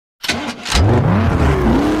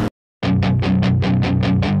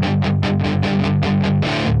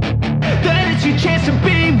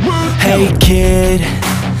Hey kid,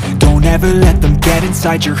 don't ever let them get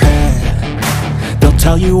inside your head. They'll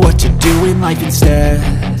tell you what to do in life instead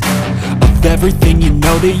of everything you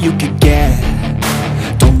know that you could get.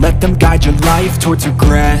 Don't let them guide your life towards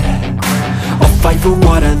regret. I'll fight for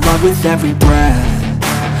what I love with every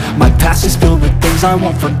breath. My past is filled with things I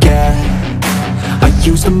won't forget. I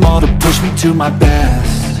use them all to push me to my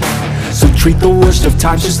best. So treat the worst of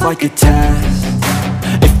times just like a test.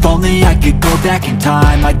 If only I could go back in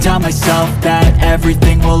time, I'd tell myself that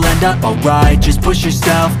everything will end up alright. Just push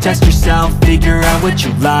yourself, test yourself, figure out what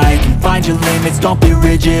you like, and find your limits, don't be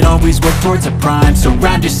rigid, always work towards a prime.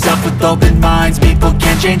 Surround yourself with open minds, people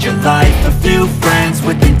can change your life. A few friends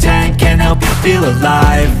with intent can help you feel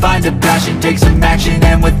alive. Find a passion, take some action,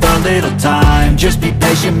 and with a little time, just be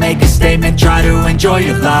patient, make a statement, try to enjoy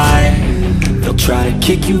your life. They'll try to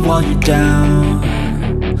kick you while you're down.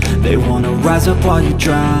 They wanna rise up while you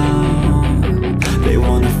drown. They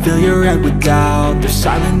wanna fill your head with doubt. They're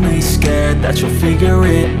silently scared that you'll figure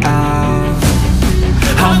it out.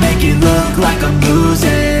 I'll make it look like I'm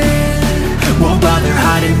losing, won't bother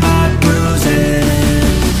hiding my bruises.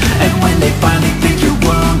 And when they finally think you're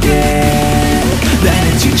wounded,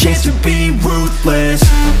 then it's your chance to be ruthless.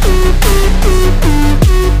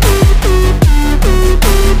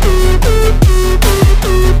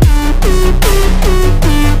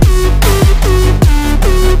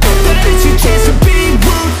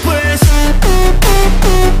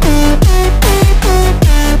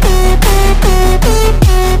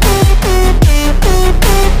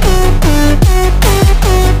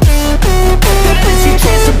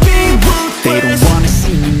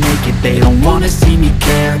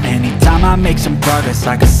 I make some progress,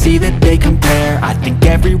 I can see that they compare. I think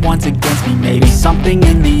everyone's against me, maybe something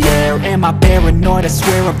in the air. Am I paranoid? I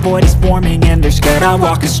swear a void is forming and they're scared. I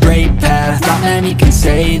walk a straight path, not many can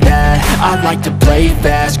say that. I like to play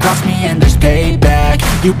fast, cross me and there's payback.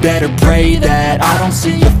 You better pray that I don't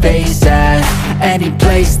see your face at any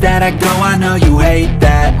place that I go. I know you hate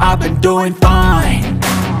that. I've been doing fine,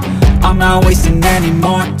 I'm not wasting any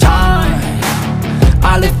more time.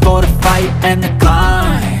 I live for the fight and the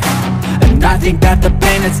climb, and I think that the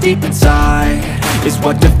pain that's deep inside is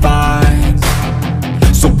what defines.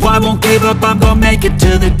 So I won't give up, I'm gonna make it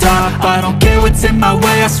to the top. I don't care what's in my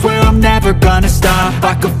way, I swear I'm never gonna stop.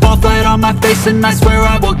 I could fall flat on my face and I swear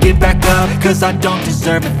I will get back up, cause I don't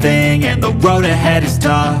deserve a thing and the road ahead is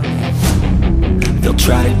tough. They'll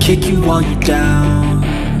try to kick you while you're down.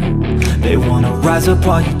 They wanna rise up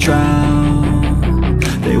while you drown.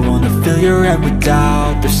 They wanna fill your head with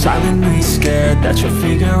doubt. They're silently scared that you'll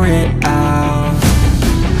figure it out.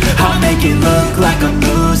 I'll make it look like I'm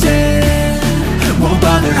losing, won't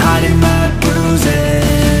bother hiding my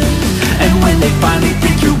bruises. And when they finally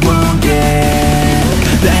think you're wounded,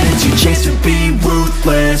 then it's your chance to be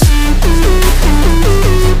ruthless.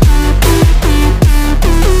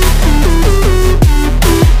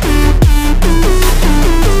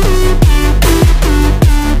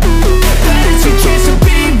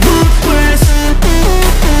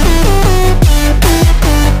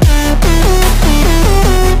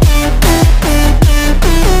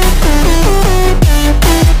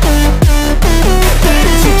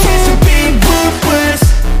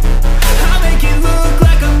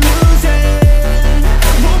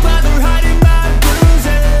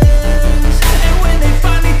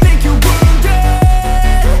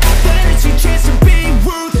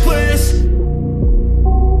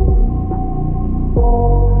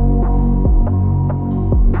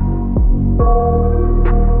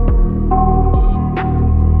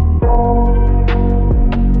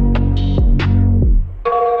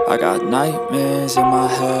 Nightmares in my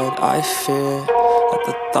head, I fear that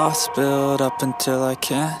the thoughts build up until I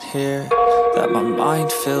can't hear, that my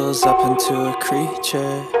mind fills up into a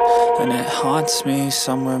creature, and it haunts me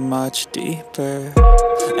somewhere much deeper.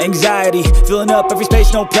 Anxiety, filling up every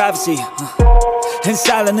space, no privacy. And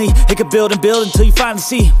silently, it could build and build until you finally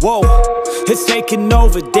see, whoa, it's taking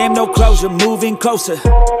over, damn no closure, moving closer.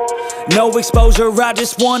 No exposure, I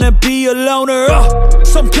just wanna be a loner.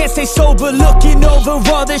 Some can't stay sober, looking over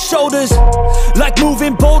all their shoulders, like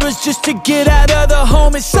moving boulders just to get out of the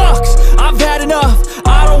home. It sucks, I've had enough,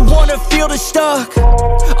 I don't wanna feel the stuck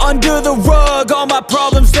under the rug, all my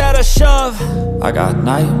problems that I shove. I got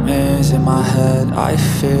nightmares in my head, I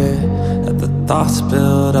fear that the thoughts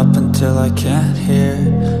build up until I can't hear,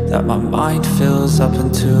 that my mind fills up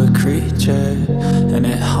into a creature, and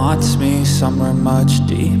it haunts me somewhere much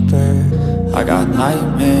deeper. I got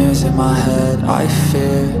nightmares in my head, I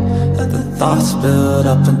fear Let the thoughts build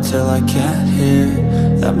up until I can't hear,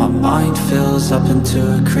 that my mind fills up into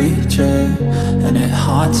a creature, and it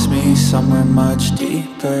haunts me somewhere much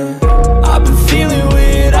deeper. I've been feeling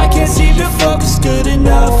weird, I can't seem to focus good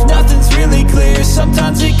enough. Nothing's really clear,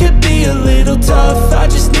 sometimes it could be a little tough. I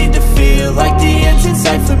just need to feel like the end's in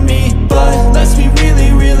sight for me, but let's be really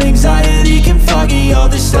real, anxiety can foggy all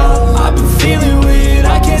this stuff. I've been feeling weird,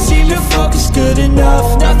 I can't seem to focus good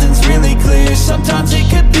enough. Nothing's really clear, sometimes it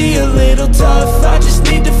could be a little tough. I just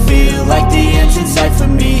need to feel like the end's in sight for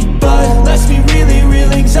me, but let's be really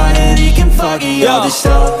real, anxiety can foggy all this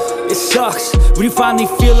stuff. It sucks when you finally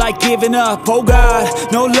feel like giving up. Oh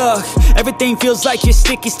God, no luck, everything feels like you're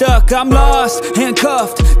sticky stuck. I'm lost,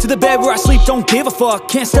 handcuffed to the bed where I sleep, don't give a fuck.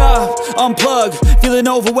 Can't stop, unplug, feeling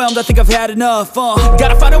overwhelmed, I think I've had enough.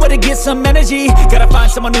 Gotta find a way to get some energy, gotta find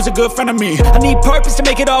someone who's a good friend of me. I need purpose to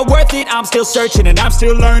make it all worth it, I'm still searching and I'm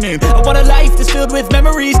still learning. I want a life that's filled with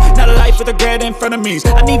memories, not a life with regret in front of me.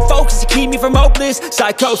 I need focus to keep me from hopeless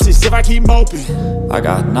psychosis if I keep moping. I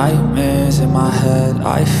got nightmares in my head,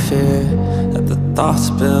 I fear that the thoughts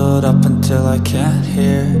build up until I can't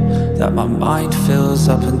hear, that my mind fills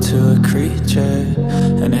up into a creature,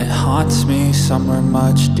 and it haunts me somewhere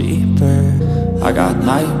much deeper. I got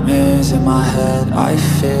nightmares in my head, I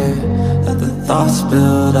fear that the thoughts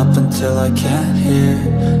build up until I can't hear,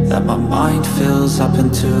 that my mind fills up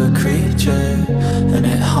into a creature, and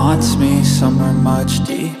it haunts me somewhere much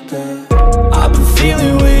deeper. I've been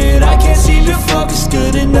feeling weird, I can't seem to focus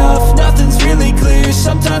good enough. Nothing's really clear,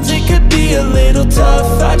 sometimes it could be a little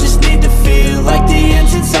tough. I just need to feel like the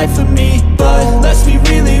end's in sight for me, but let's be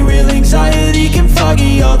really real, anxiety can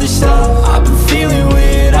foggy all this stuff. I've been feeling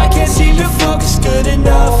weird, I can't seem to focus good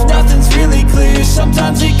enough. Nothing's really clear,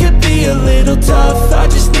 sometimes it could be a little tough. I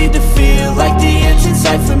just need to feel like the end's in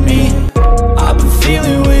sight for me. I've been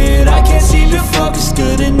feeling weird, I can't seem to focus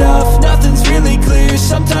good enough. Nothing's really clear,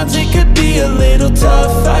 sometimes it could be a little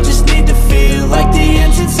tough. I just need to feel like the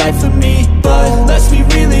end's in sight for me, but let's be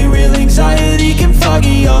really real, anxiety can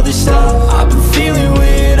foggy all this stuff.